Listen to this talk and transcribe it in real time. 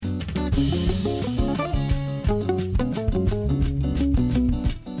The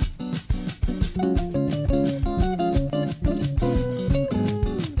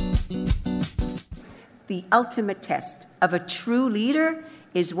ultimate test of a true leader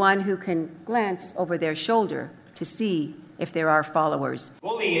is one who can glance over their shoulder to see if there are followers.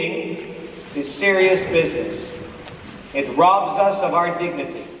 Bullying is serious business. It robs us of our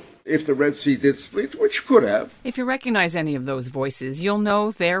dignity. If the Red Sea did split, which could have. If you recognize any of those voices, you'll know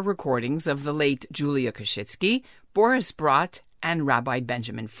they're recordings of the late Julia Koschitzky, Boris Brott, and Rabbi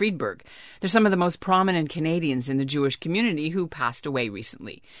Benjamin Friedberg. They're some of the most prominent Canadians in the Jewish community who passed away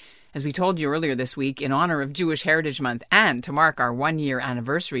recently. As we told you earlier this week, in honor of Jewish Heritage Month and to mark our 1-year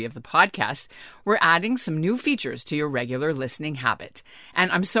anniversary of the podcast, we're adding some new features to your regular listening habit. And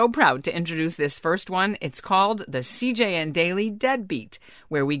I'm so proud to introduce this first one. It's called the CJN Daily Dead Beat,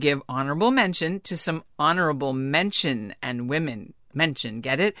 where we give honorable mention to some honorable mention and women mention,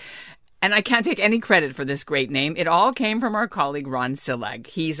 get it? And I can't take any credit for this great name. It all came from our colleague Ron Sillag.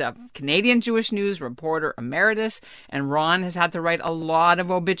 He's a Canadian Jewish News reporter emeritus, and Ron has had to write a lot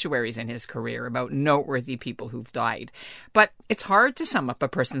of obituaries in his career about noteworthy people who've died. But it's hard to sum up a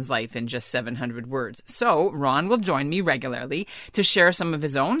person's life in just 700 words. So Ron will join me regularly to share some of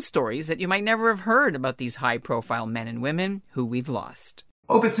his own stories that you might never have heard about these high-profile men and women who we've lost.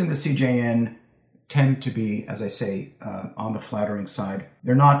 Obits in the CJN tend to be, as I say, on the flattering side.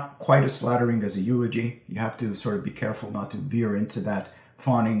 They're not quite as flattering as a eulogy. You have to sort of be careful not to veer into that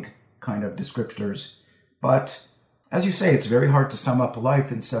fawning kind of descriptors. But as you say, it's very hard to sum up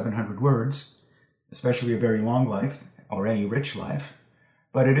life in 700 words, especially a very long life or any rich life.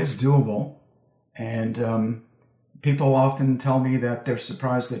 But it is doable. And people often tell me that they're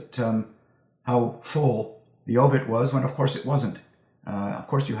surprised at how full the obit was, when of course it wasn't. Of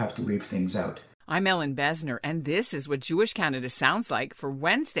course you have to leave things out. I'm Ellen Besner, and this is what Jewish Canada sounds like for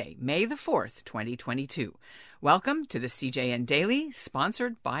Wednesday, May the 4th, 2022. Welcome to the CJN Daily,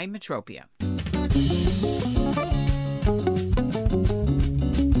 sponsored by Metropia.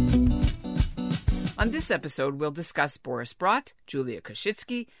 On this episode, we'll discuss Boris Brott, Julia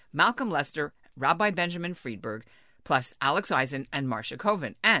Koschitzky, Malcolm Lester, Rabbi Benjamin Friedberg, plus Alex Eisen and Marcia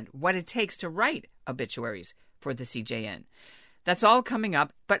Koven, and what it takes to write obituaries for the CJN. That's all coming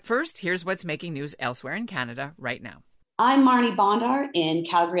up, but first, here's what's making news elsewhere in Canada right now. I'm Marnie Bondar in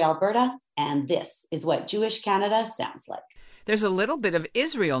Calgary, Alberta, and this is what Jewish Canada sounds like. There's a little bit of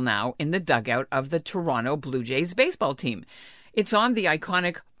Israel now in the dugout of the Toronto Blue Jays baseball team. It's on the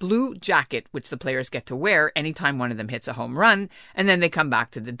iconic blue jacket, which the players get to wear anytime one of them hits a home run, and then they come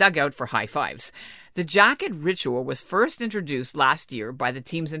back to the dugout for high fives. The jacket ritual was first introduced last year by the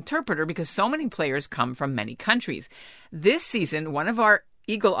team's interpreter because so many players come from many countries. This season, one of our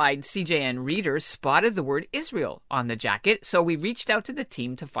eagle-eyed CJN readers spotted the word Israel on the jacket, so we reached out to the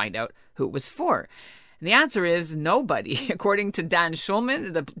team to find out who it was for. And the answer is nobody. According to Dan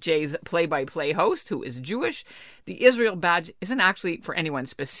Schulman, the Jays play-by-play host, who is Jewish, the Israel badge isn't actually for anyone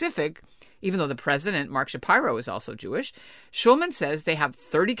specific, even though the president, Mark Shapiro, is also Jewish. Schulman says they have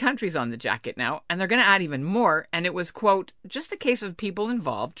 30 countries on the jacket now, and they're going to add even more, and it was, quote, just a case of people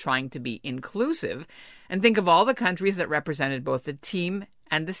involved trying to be inclusive and think of all the countries that represented both the team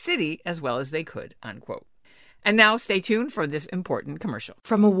and the city as well as they could, unquote. And now stay tuned for this important commercial.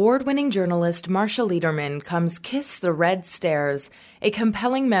 From award-winning journalist Marcia Liederman comes Kiss the Red Stairs, a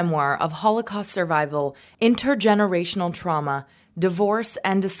compelling memoir of Holocaust survival, intergenerational trauma, divorce,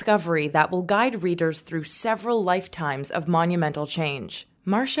 and discovery that will guide readers through several lifetimes of monumental change.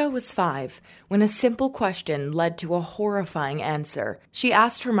 Marcia was 5 when a simple question led to a horrifying answer. She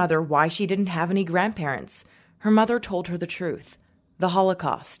asked her mother why she didn't have any grandparents. Her mother told her the truth. The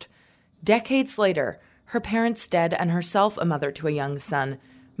Holocaust. Decades later, her parents dead and herself a mother to a young son,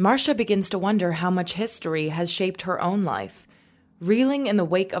 Marcia begins to wonder how much history has shaped her own life. Reeling in the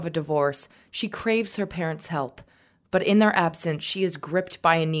wake of a divorce, she craves her parents' help. But in their absence, she is gripped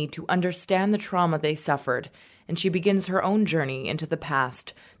by a need to understand the trauma they suffered, and she begins her own journey into the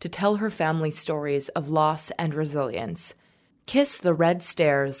past to tell her family stories of loss and resilience. Kiss the Red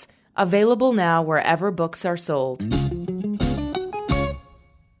Stairs, available now wherever books are sold.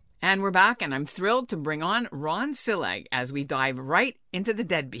 And we're back, and I'm thrilled to bring on Ron Sillag as we dive right into the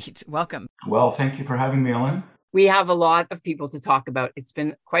deadbeat. Welcome. Well, thank you for having me, Ellen. We have a lot of people to talk about. It's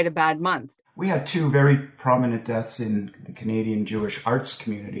been quite a bad month. We had 2 very prominent deaths in the Canadian Jewish arts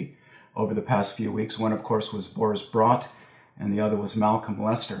community over the past few weeks. One, of course, was Boris Brott, and the other was Malcolm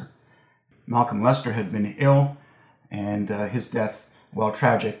Lester. Malcolm Lester had been ill, and his death, while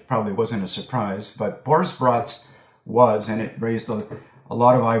tragic, probably wasn't a surprise. But Boris Brott's was, and it raised a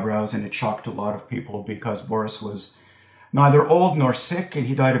lot of eyebrows, and it shocked a lot of people because Boris was neither old nor sick, and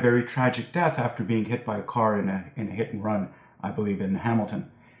he died a very tragic death after being hit by a car in a hit and run, I believe, in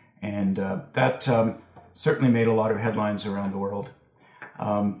Hamilton. And that certainly made a lot of headlines around the world.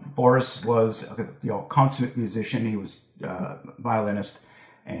 Boris was a consummate musician. He was a violinist,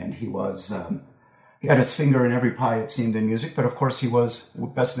 and he had his finger in every pie, it seemed, in music. But of course, he was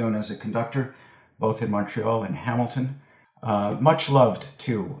best known as a conductor, both in Montreal and Hamilton. Much loved,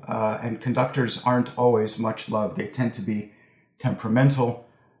 too. And conductors aren't always much loved. They tend to be temperamental,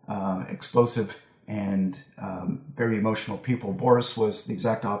 explosive, and very emotional people. Boris was the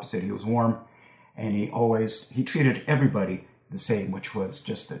exact opposite. He was warm, and he treated everybody the same, which was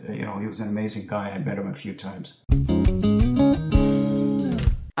just, he was an amazing guy. I met him a few times.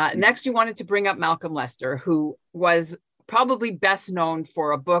 Next, you wanted to bring up Malcolm Lester, who was probably best known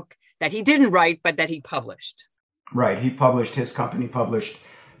for a book that he didn't write, but that he published. Right. His company published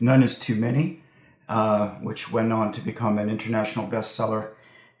None is Too Many, which went on to become an international bestseller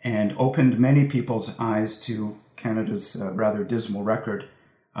and opened many people's eyes to Canada's rather dismal record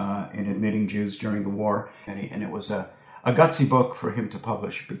in admitting Jews during the war. And it was a gutsy book for him to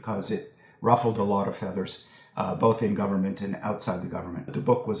publish because it ruffled a lot of feathers, both in government and outside the government. The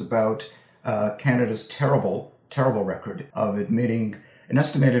book was about Canada's terrible, terrible record of admitting an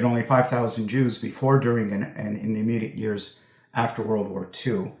estimated only 5,000 Jews before, during, and in the immediate years after World War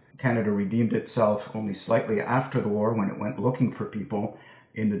II. Canada redeemed itself only slightly after the war when it went looking for people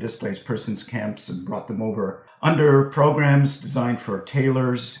in the displaced persons camps and brought them over under programs designed for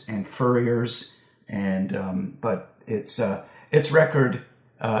tailors and furriers. But its record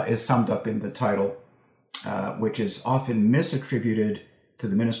is summed up in the title, which is often misattributed to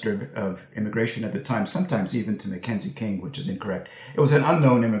the Minister of Immigration at the time, sometimes even to Mackenzie King, which is incorrect. It was an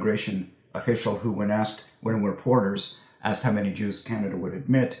unknown immigration official who, when reporters asked how many Jews Canada would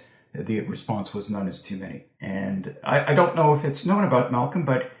admit, the response was none is too many. And I don't know if it's known about Malcolm,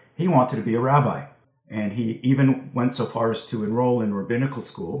 but he wanted to be a rabbi. And he even went so far as to enroll in rabbinical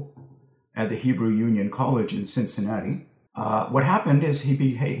school at the Hebrew Union College in Cincinnati. What happened is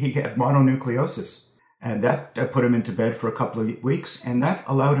he had mononucleosis, and that put him into bed for a couple of weeks, and that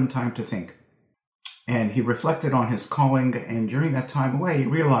allowed him time to think. And he reflected on his calling, and during that time away, he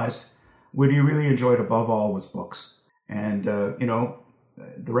realized what he really enjoyed above all was books. And,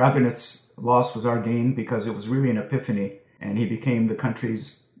 the rabbinate's loss was our gain because it was really an epiphany, and he became the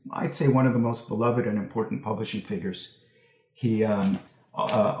country's, I'd say, one of the most beloved and important publishing figures. He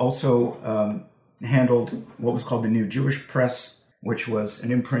also handled what was called the New Jewish Press, which was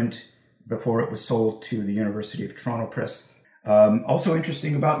an imprint before it was sold to the University of Toronto Press. Also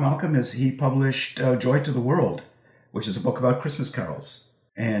interesting about Malcolm is he published Joy to the World, which is a book about Christmas carols.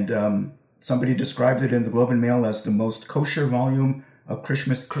 And somebody described it in the Globe and Mail as the most kosher volume of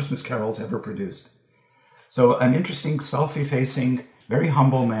Christmas carols ever produced. So an interesting, self-effacing, very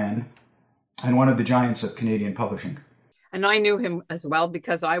humble man, and one of the giants of Canadian publishing. And I knew him as well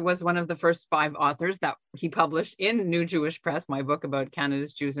because I was one of the first 5 authors that he published in New Jewish Press, my book about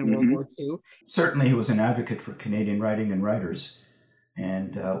Canada's Jews in World War II. Certainly he was an advocate for Canadian writing and writers.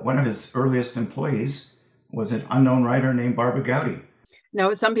 And one of his earliest employees was an unknown writer named Barbara Gowdy.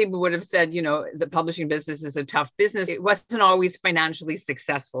 Now, some people would have said, the publishing business is a tough business. It wasn't always financially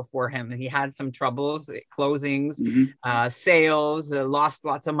successful for him. He had some troubles, closings, sales, lost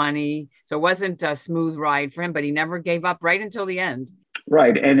lots of money. So it wasn't a smooth ride for him, but he never gave up right until the end.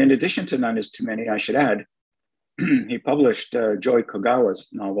 Right. And in addition to None is Too Many, I should add, he published Joy Kogawa's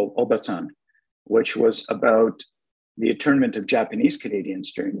novel, Obasan, which was about the internment of Japanese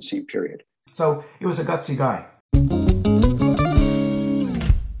Canadians during the same period. So he was a gutsy guy.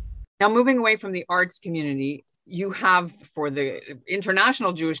 Now, moving away from the arts community, you have for the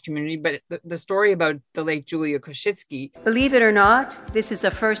international Jewish community, but the story about the late Julia Koschitzky. Believe it or not, this is a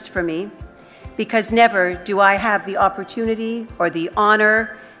first for me, because never do I have the opportunity or the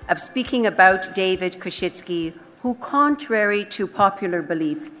honor of speaking about David Koschitzky, who, contrary to popular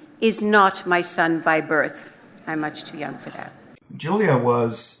belief, is not my son by birth. I'm much too young for that. Julia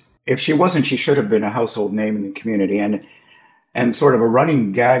was, if she wasn't, she should have been a household name in the community. And sort of a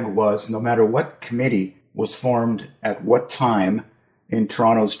running gag was, no matter what committee was formed at what time in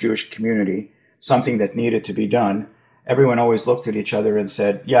Toronto's Jewish community, something that needed to be done, everyone always looked at each other and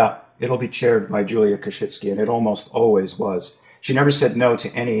said, yeah, it'll be chaired by Julia Koschitzky, and it almost always was. She never said no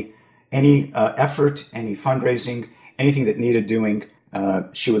to any effort, any fundraising, anything that needed doing.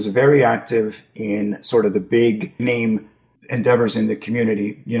 She was very active in sort of the big name endeavors in the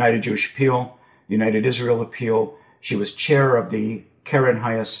community, United Jewish Appeal, United Israel Appeal. She was chair of the Keren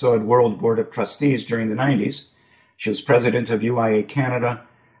Hayasod World Board of Trustees during the 90s. She was president of UIA Canada.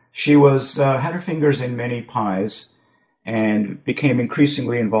 She was had her fingers in many pies, and became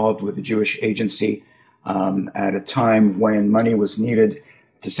increasingly involved with the Jewish Agency at a time when money was needed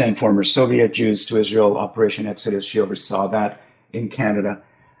to send former Soviet Jews to Israel. Operation Exodus, she oversaw that in Canada.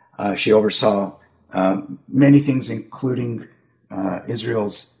 She oversaw many things, including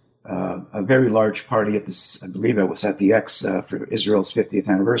Israel's a very large party at this, I believe it was at the X for Israel's 50th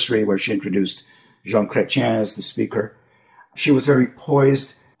anniversary, where she introduced Jean Chrétien as the speaker. She was very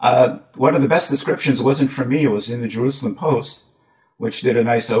poised. One of the best descriptions wasn't from me, it was in the Jerusalem Post, which did a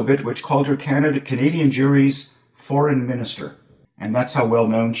nice obit, which called her Canadian Jewry's foreign minister. And that's how well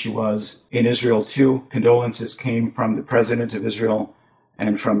known she was in Israel too. Condolences came from the president of Israel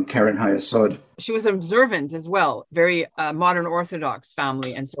and from Karen Hayasod. She was observant as well, very modern Orthodox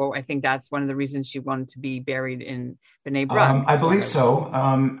family. And so I think that's one of the reasons she wanted to be buried in B'nai Brak. I believe so.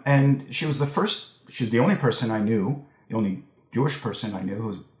 And she was the only person I knew, the only Jewish person I knew who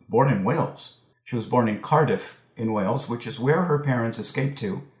was born in Wales. She was born in Cardiff in Wales, which is where her parents escaped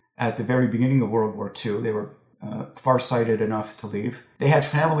to at the very beginning of World War II. They were far-sighted enough to leave. They had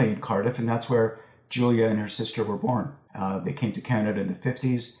family in Cardiff, and that's where Julia and her sister were born. They came to Canada in the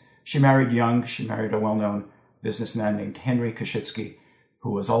 50s. She married young. She married a well-known businessman named Henry Koshitsky,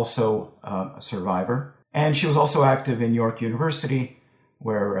 who was also a survivor. And she was also active in York University,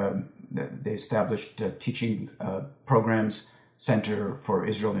 where they established teaching programs, Center for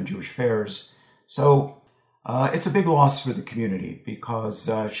Israel and Jewish Affairs. So it's a big loss for the community because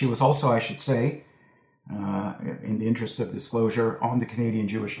she was also, I should say, in the interest of disclosure, on the Canadian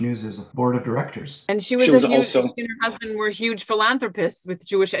Jewish News's board of directors. And she and her husband were huge philanthropists with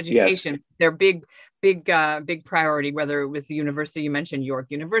Jewish education. Yes. Their big priority, whether it was the university you mentioned, York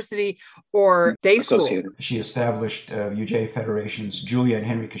University, or day school. She established UJ Federation's Julia and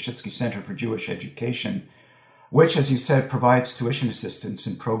Henry Koshitsky Center for Jewish Education, which, as you said, provides tuition assistance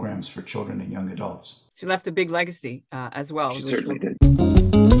and programs for children and young adults. She left a big legacy as well. She certainly did.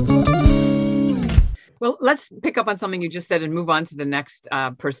 Well, let's pick up on something you just said and move on to the next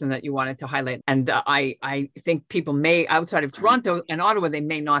person that you wanted to highlight. And I think people may, outside of Toronto and Ottawa, they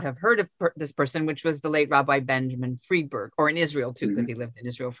may not have heard of this person, which was the late Rabbi Benjamin Friedberg, or in Israel too, because he lived in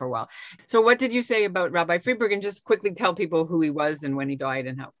Israel for a while. So what did you say about Rabbi Friedberg? And just quickly tell people who he was and when he died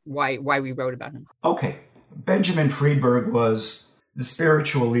and why we wrote about him. Okay. Benjamin Friedberg was the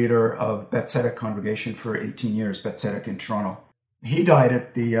spiritual leader of Beth Tzedek congregation for 18 years, Beth Tzedek in Toronto. He died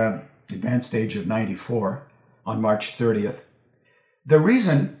at the advanced age of 94 on March 30th. The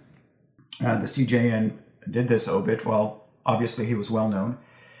reason the CJN did this obit, well, obviously he was well known.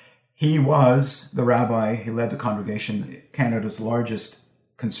 He was the rabbi, he led the congregation, Canada's largest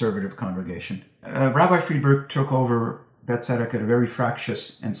conservative congregation. Rabbi Friedberg took over Beth Tzedek at a very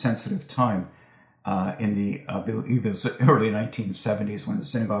fractious and sensitive time in the, I believe it was early 1970s when the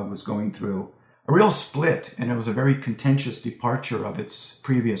synagogue was going through a real split, and it was a very contentious departure of its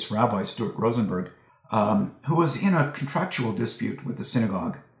previous rabbi, Stuart Rosenberg, who was in a contractual dispute with the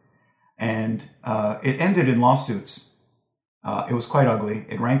synagogue. And it ended in lawsuits. It was quite ugly.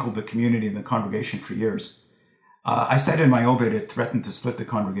 It rankled the community and the congregation for years. I said in my obit it threatened to split the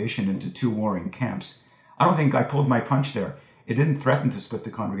congregation into two warring camps. I don't think I pulled my punch there. It didn't threaten to split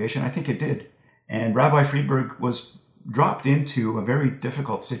the congregation. I think it did. And Rabbi Friedberg was dropped into a very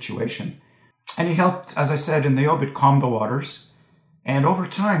difficult situation. And he helped, as I said in the obit, calm the waters. And over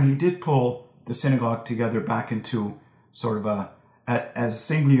time, he did pull the synagogue together back into sort of as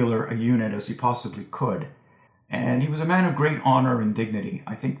singular a unit as he possibly could. And he was a man of great honor and dignity.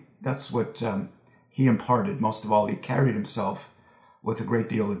 I think that's what he imparted. Most of all, he carried himself with a great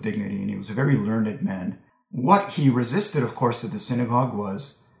deal of dignity, and he was a very learned man. What he resisted, of course, at the synagogue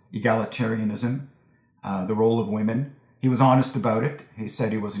was egalitarianism, the role of women. He was honest about it. He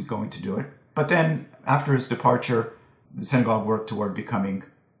said he wasn't going to do it. But then, after his departure, the synagogue worked toward becoming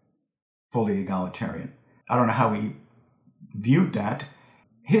fully egalitarian. I don't know how he viewed that.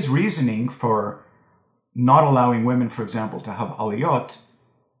 His reasoning for not allowing women, for example, to have aliyot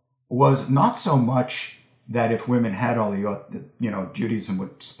was not so much that if women had aliyot, Judaism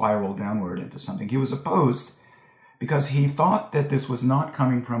would spiral downward into something. He was opposed because he thought that this was not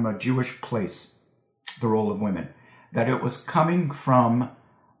coming from a Jewish place, the role of women, that it was coming from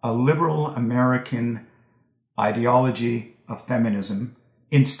a liberal American ideology of feminism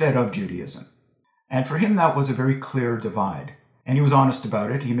instead of Judaism. And for him, that was a very clear divide. And he was honest about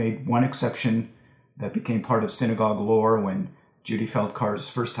it. He made one exception that became part of synagogue lore when Judy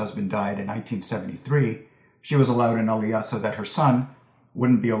Feldkar's first husband died in 1973. She was allowed an aliyah so that her son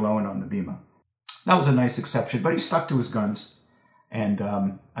wouldn't be alone on the bima. That was a nice exception, but he stuck to his guns and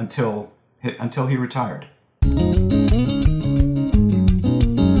until he retired.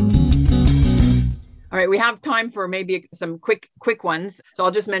 All right, we have time for maybe some quick ones. So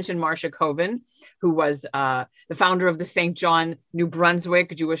I'll just mention Marcia Coven, who was the founder of the St. John, New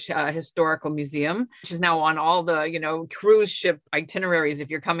Brunswick Jewish Historical Museum, which is now on all the, cruise ship itineraries. If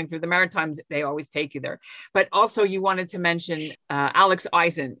you're coming through the Maritimes, they always take you there. But also you wanted to mention Alex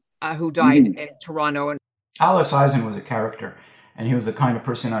Eisen, who died in Toronto. Alex Eisen was a character, and he was the kind of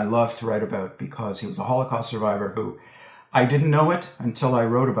person I loved to write about because he was a Holocaust survivor who I didn't know it until I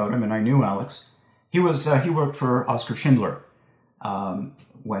wrote about him, and I knew Alex. He worked for Oskar Schindler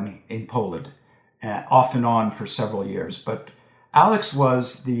when in Poland, off and on for several years. But Alex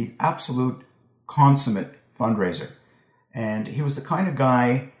was the absolute consummate fundraiser. And he was the kind of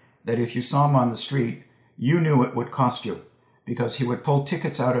guy that if you saw him on the street, you knew it would cost you, because he would pull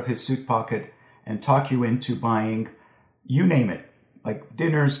tickets out of his suit pocket and talk you into buying, you name it, like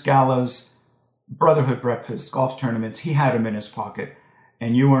dinners, galas, brotherhood breakfasts, golf tournaments. He had them in his pocket.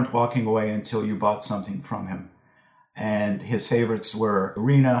 And you weren't walking away until you bought something from him. And his favorites were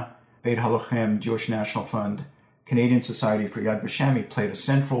Arena, Beit Halochem, Jewish National Fund, Canadian Society for Yad Vashem. He played a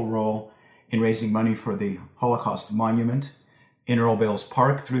central role in raising money for the Holocaust Monument in Earl Bales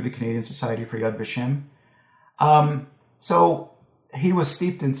Park through the Canadian Society for Yad Vashem. So he was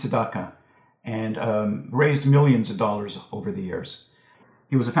steeped in tzedakah and raised millions of dollars over the years.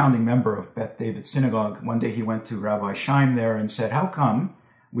 He was a founding member of Beth David Synagogue. One day he went to Rabbi Scheim there and said, how come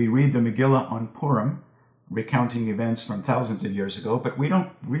we read the Megillah on Purim, recounting events from thousands of years ago, but we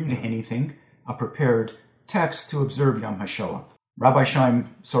don't read anything, a prepared text to observe Yom HaShoah? Rabbi Scheim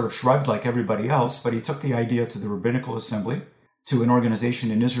sort of shrugged like everybody else, but he took the idea to the Rabbinical Assembly, to an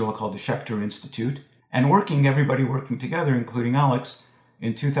organization in Israel called the Schechter Institute, and everybody working together, including Alex,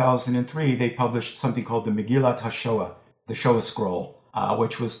 in 2003, they published something called the Megillat HaShoah, the Shoah Scroll,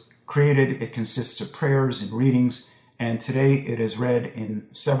 which was created. It consists of prayers and readings, and today it is read in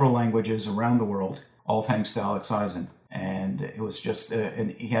several languages around the world, all thanks to Alex Eisen. And it was just,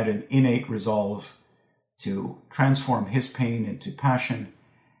 he had an innate resolve to transform his pain into passion,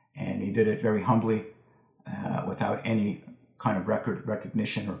 and he did it very humbly, without any kind of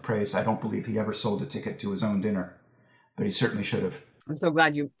recognition or praise. I don't believe he ever sold a ticket to his own dinner, but he certainly should have. I'm so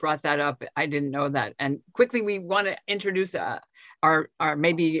glad you brought that up. I didn't know that. And quickly, we want to introduce our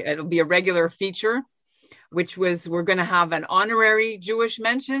maybe it'll be a regular feature, which was we're going to have an honorary Jewish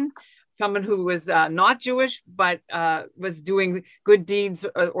mention, someone who was not Jewish, but was doing good deeds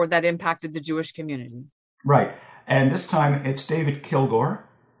or that impacted the Jewish community. Right. And this time it's David Kilgore,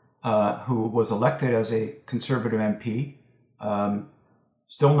 who was elected as a conservative MP.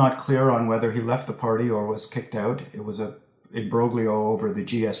 Still not clear on whether he left the party or was kicked out. It was a imbroglio over the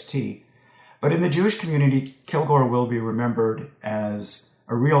GST. But in the Jewish community, Kilgore will be remembered as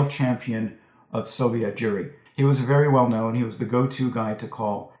a real champion of Soviet Jewry. He was very well known. He was the go-to guy to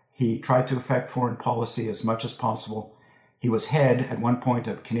call. He tried to affect foreign policy as much as possible. He was head at one point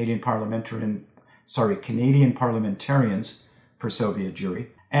of Canadian parliamentarians for Soviet Jewry.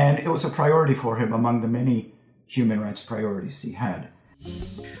 And it was a priority for him among the many human rights priorities he had.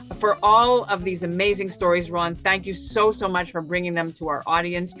 For all of these amazing stories, Ron, thank you so much for bringing them to our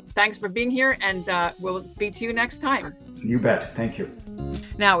audience. Thanks for being here, and we'll speak to you next time. You bet. Thank you.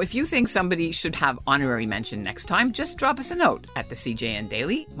 Now, if you think somebody should have honorary mention next time, just drop us a note at the CJN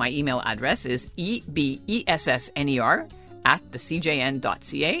Daily. My email address is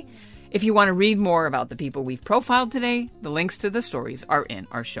ebessner@thecjn.ca. If you want to read more about the people we've profiled today, the links to the stories are in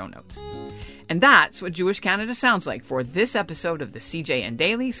our show notes. And that's what Jewish Canada sounds like for this episode of the CJN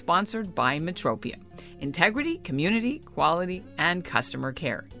Daily, sponsored by Metropia. Integrity, community, quality, and customer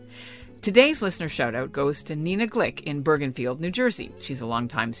care. Today's listener shout-out goes to Nina Glick in Bergenfield, New Jersey. She's a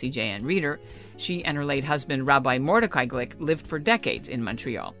longtime CJN reader. She and her late husband, Rabbi Mordecai Glick, lived for decades in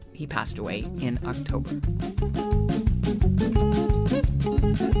Montreal. He passed away in October.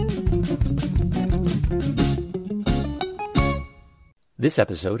 This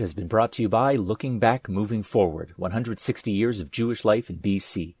episode has been brought to you by Looking Back, Moving Forward, 160 Years of Jewish Life in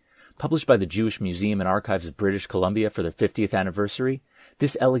BC. Published by the Jewish Museum and Archives of British Columbia for their 50th anniversary,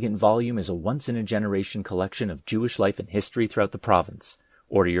 this elegant volume is a once-in-a-generation collection of Jewish life and history throughout the province.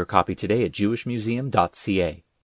 Order your copy today at jewishmuseum.ca.